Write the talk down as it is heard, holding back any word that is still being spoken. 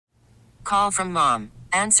call from mom.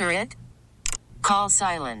 Answer it. Call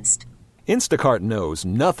silenced. Instacart knows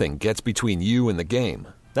nothing gets between you and the game.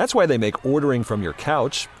 That's why they make ordering from your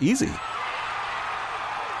couch easy.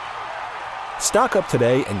 Stock up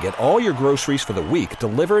today and get all your groceries for the week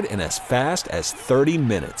delivered in as fast as 30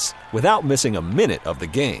 minutes without missing a minute of the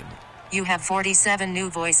game. You have 47 new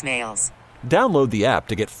voicemails. Download the app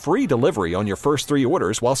to get free delivery on your first 3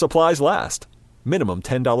 orders while supplies last. Minimum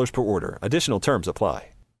 $10 per order. Additional terms apply.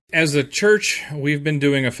 As a church, we've been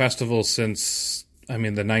doing a festival since, the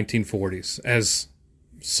 1940s as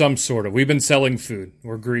some sort of. We've been selling food.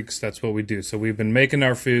 We're Greeks. That's what we do. So we've been making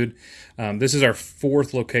our food. This is our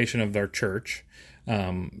 4th location of our church.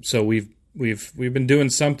 So we've been doing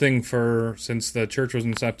something since the church was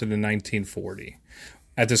incepted in 1940.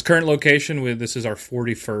 At this current location, this is our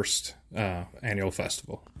 41st annual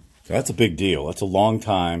festival. So that's a big deal. That's a long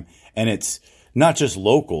time, and it's not just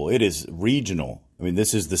local, it is regional.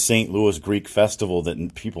 This is the St. Louis Greek Festival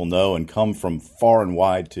that people know and come from far and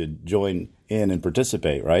wide to join in and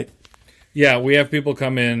participate, right? Yeah, we have people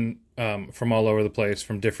come in from all over the place,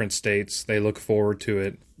 from different states. They look forward to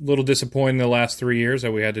it. A little disappointing the last 3 years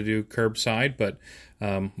that we had to do curbside, but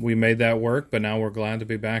we made that work, but now we're glad to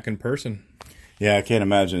be back in person. Yeah, I can't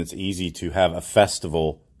imagine it's easy to have a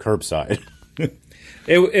festival curbside.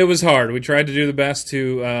 It was hard. We tried to do the best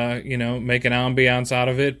to, make an ambiance out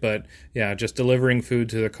of it, but yeah, just delivering food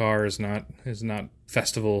to the car is not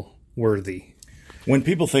festival worthy. When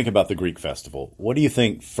people think about the Greek festival, what do you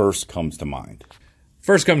think first comes to mind?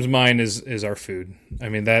 First comes to mind is our food.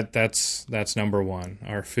 That's number one.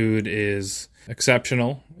 Our food is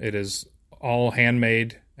exceptional. It is all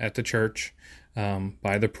handmade at the church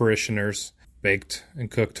by the parishioners, baked and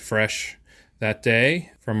cooked fresh that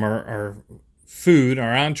day from our food,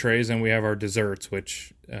 our entrees, and we have our desserts,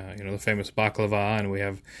 which, the famous baklava, and we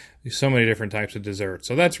have so many different types of desserts.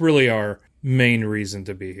 So that's really our main reason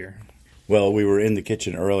to be here. Well, we were in the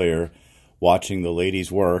kitchen earlier watching the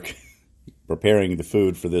ladies work, preparing the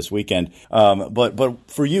food for this weekend. But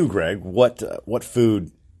for you, Greg, what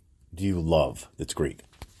food do you love that's Greek?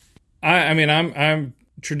 I'm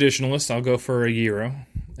traditionalist. I'll go for a gyro,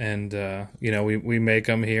 and we make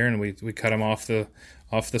them here, and we cut them off the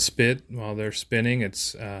spit while they're spinning.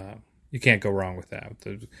 It's you can't go wrong with that.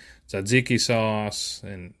 The tzatziki sauce.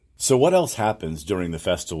 And so what else happens during the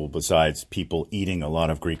festival besides people eating a lot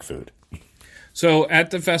of Greek food? So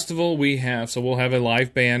at the festival we'll have a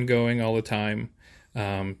live band going all the time,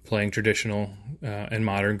 playing traditional and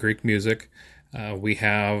modern Greek music. We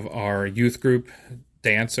have our youth group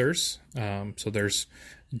dancers. So there's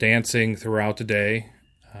dancing throughout the day.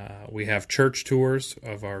 We have church tours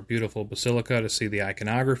of our beautiful basilica to see the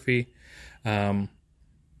iconography. We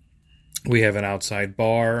have an outside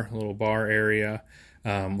bar, a little bar area.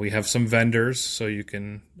 We have some vendors, so you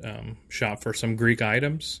can shop for some Greek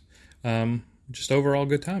items. Just overall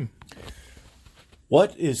good time.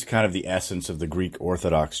 What is kind of the essence of the Greek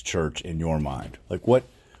Orthodox Church in your mind? Like what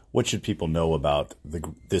should people know about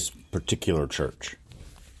this particular church?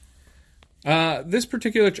 The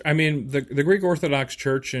Greek Orthodox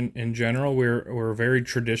Church in general, we're very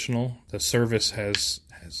traditional. The service has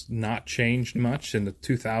not changed much in the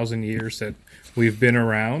 2,000 years that we've been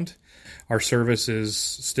around. Our service is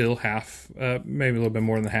still half, maybe a little bit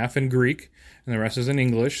more than half in Greek, and the rest is in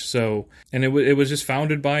English. So, and it was just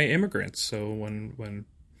founded by immigrants. So when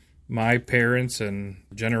my parents and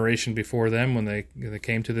the generation before them, when they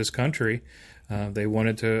came to this country, they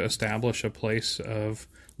wanted to establish a place of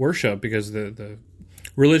worship because the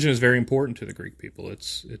religion is very important to the Greek people.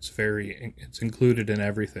 It's included in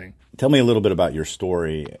everything. Tell me a little bit about your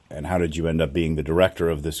story and how did you end up being the director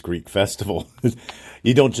of this Greek festival?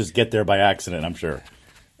 You don't just get there by accident, I'm sure.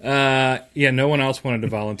 No one else wanted to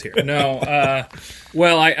volunteer. No, I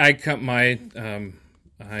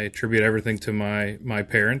attribute everything to my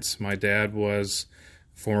parents. My dad was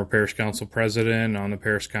former parish council president on the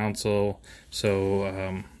parish council,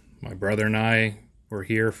 so my brother and I were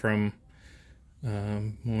here from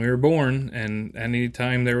when we were born, and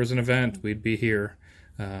anytime there was an event, we'd be here.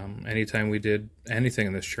 Anytime we did anything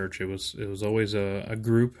in this church, it was always a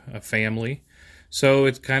group, a family. So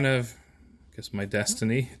it's kind of, I guess, my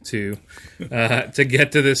destiny to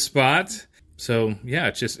get to this spot. So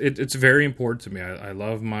yeah, it's very important to me. I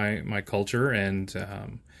love my culture,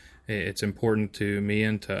 and it's important to me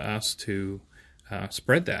and to us to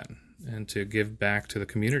spread that and to give back to the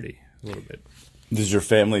community a little bit. Does your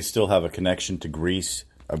family still have a connection to Greece?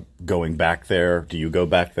 Going back there? Do you go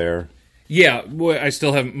back there? Yeah, I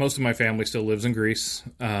still have, most of my family still lives in Greece.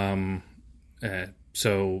 So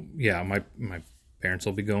yeah, my Parents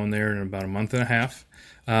will be going there in about a month and a half.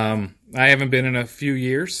 I haven't been in a few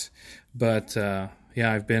years, but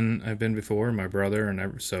yeah, I've been before. My brother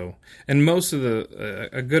and most of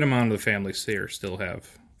a good amount of the families here still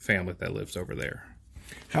have family that lives over there.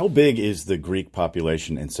 How big is the Greek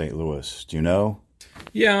population in St. Louis? Do you know?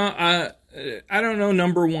 Yeah, I don't know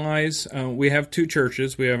number-wise. We have two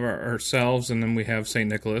churches. We have ourselves, and then we have St.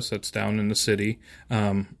 Nicholas, that's down in the city.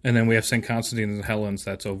 And then we have St. Constantine and Helens,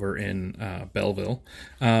 that's over in Belleville.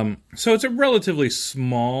 So it's a relatively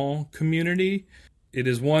small community. It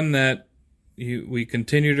is one that we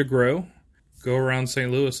continue to grow. Go around St.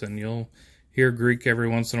 Louis, and you'll hear Greek every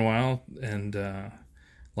once in a while, and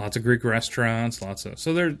lots of Greek restaurants,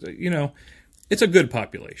 so there's, it's a good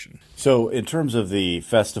population. So in terms of the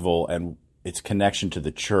festival and its connection to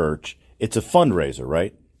the church, it's a fundraiser,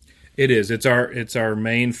 right? It is. It's our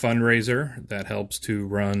main fundraiser that helps to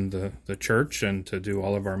run the church and to do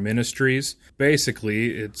all of our ministries.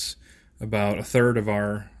 Basically, it's about a third of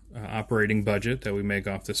our operating budget that we make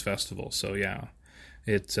off this festival. So yeah,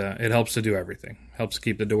 it helps to do everything. Helps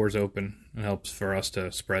keep the doors open and helps for us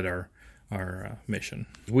to spread our mission.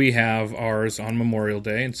 We have ours on Memorial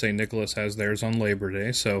Day, and St. Nicholas has theirs on Labor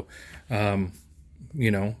Day. So,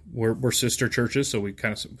 we're sister churches, so we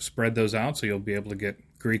kind of spread those out. So you'll be able to get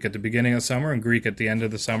Greek at the beginning of the summer and Greek at the end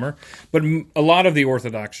of the summer. But a lot of the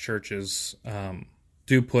Orthodox churches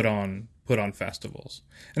do put on festivals.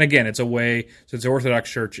 And again, it's a way, since the Orthodox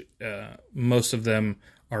Church, most of them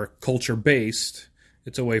are culture based.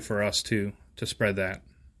 It's a way for us to spread that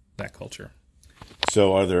culture.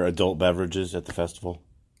 So are there adult beverages at the festival?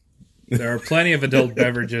 There are plenty of adult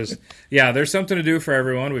beverages. Yeah, there's something to do for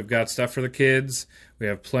everyone. We've got stuff for the kids. We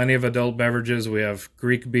have plenty of adult beverages. We have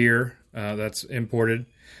Greek beer that's imported.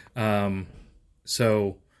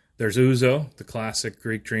 So there's ouzo, the classic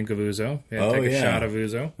Greek drink of ouzo. Take a shot of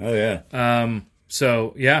ouzo. Oh, yeah.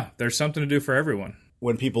 So, yeah, there's something to do for everyone.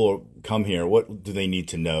 When people come here, what do they need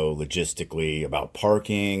to know logistically about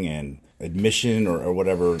parking and admission or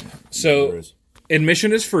whatever there is?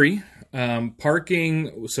 Admission is free.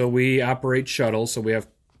 Parking, so we operate shuttles, so we have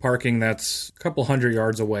parking that's a couple 100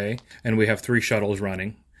 yards away, and we have 3 shuttles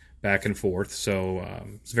running back and forth, so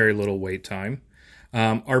it's very little wait time.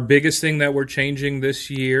 Our biggest thing that we're changing this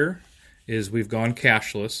year is we've gone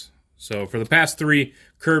cashless. So for the past 3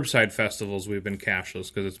 curbside festivals, we've been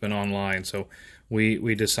cashless because it's been online, so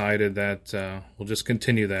we decided that we'll just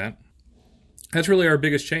continue that. That's really our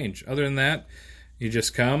biggest change. Other than that, you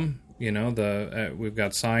just come. We've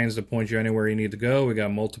got signs to point you anywhere you need to go. We got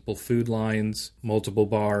multiple food lines, multiple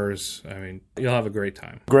bars. I mean, you'll have a great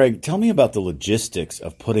time. Greg, tell me about the logistics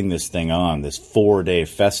of putting this thing on, this 4-day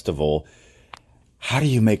festival. How do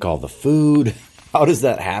you make all the food? How does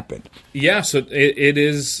that happen? Yeah, so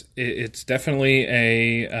it's definitely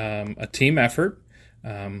a team effort.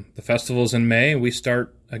 The festival's in May. We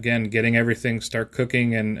start, again, start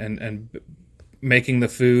cooking and making the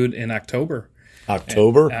food in October.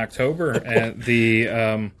 October, and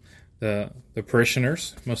the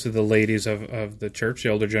parishioners, most of the ladies of the church, the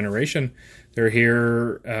older generation, they're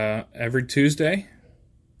here every Tuesday,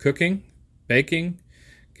 cooking, baking,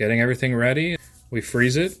 getting everything ready. We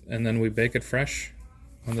freeze it and then we bake it fresh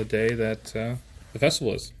on the day that the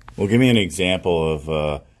festival is. Well, give me an example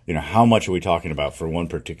of how much are we talking about for one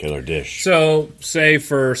particular dish? So, say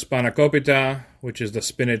for spanakopita, which is the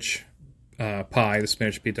spinach pie, the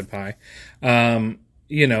spinach pita pie.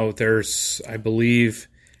 There's, I believe,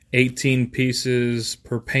 18 pieces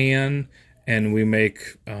per pan, and we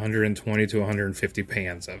make 120 to 150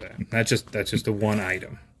 pans of it. That's just a one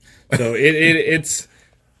item. So it's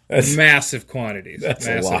massive quantities.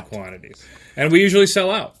 Massive quantities. And we usually sell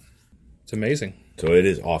out. It's amazing. So it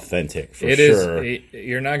is authentic for sure.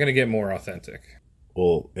 You're not going to get more authentic.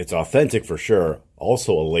 Well, it's authentic for sure.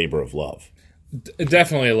 Also a labor of love.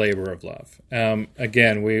 Definitely a labor of love.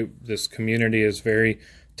 Again, this community is very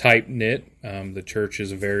tight knit. The church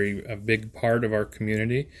is a big part of our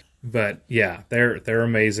community. But yeah, they're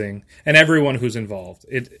amazing, and everyone who's involved.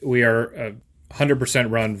 We are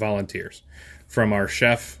 100% run volunteers, from our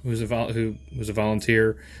chef who's a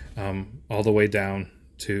volunteer, all the way down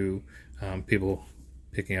to people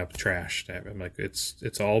picking up trash.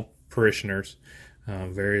 It's all parishioners,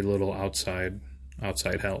 very little outside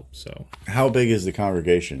help. So, how big is the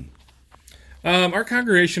congregation? Our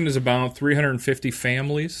congregation is about 350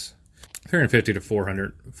 families, 350 to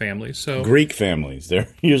 400 families. So Greek families, they're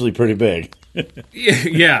usually pretty big.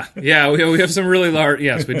 yeah. We have some really large.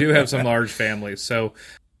 Yes, we do have some large families. So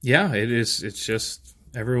yeah, it's just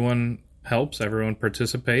everyone helps, everyone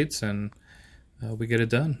participates, and we get it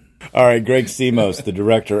done. All right, Greg Simos, the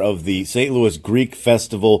director of the St. Louis Greek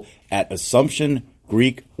Festival at Assumption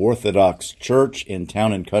Greek Orthodox Church in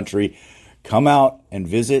Town and Country. Come out and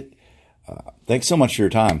visit. Thanks so much for your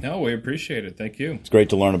time. No, we appreciate it. Thank you. It's great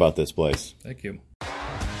to learn about this place. Thank you.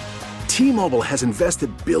 T-Mobile has invested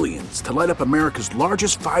billions to light up America's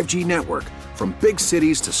largest 5G network, from big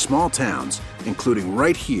cities to small towns, including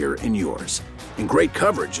right here in yours. And great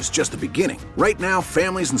coverage is just the beginning. Right now,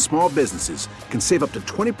 families and small businesses can save up to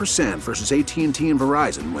 20% versus AT&T and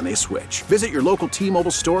Verizon when they switch. Visit your local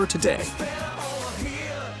T-Mobile store today.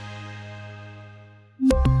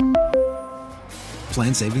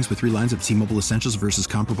 Plan savings with 3 lines of T-Mobile Essentials versus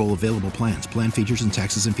comparable available plans. Plan features and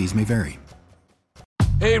taxes and fees may vary.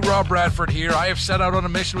 Hey, Rob Bradford here. I have set out on a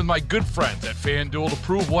mission with my good friends at FanDuel to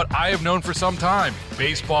prove what I have known for some time.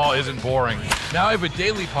 Baseball isn't boring. Now I have a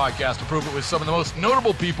daily podcast to prove it with some of the most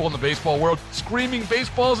notable people in the baseball world, screaming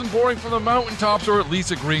baseball isn't boring from the mountaintops, or at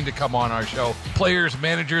least agreeing to come on our show. Players,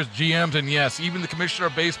 managers, GMs, and yes, even the commissioner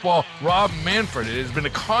of baseball, Rob Manfred. It has been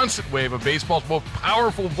a constant wave of baseball's most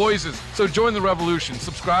powerful voices. So join the revolution.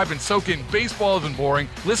 Subscribe and soak in Baseball Isn't Boring.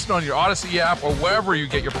 Listen on your Odyssey app or wherever you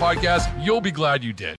get your podcasts. You'll be glad you did.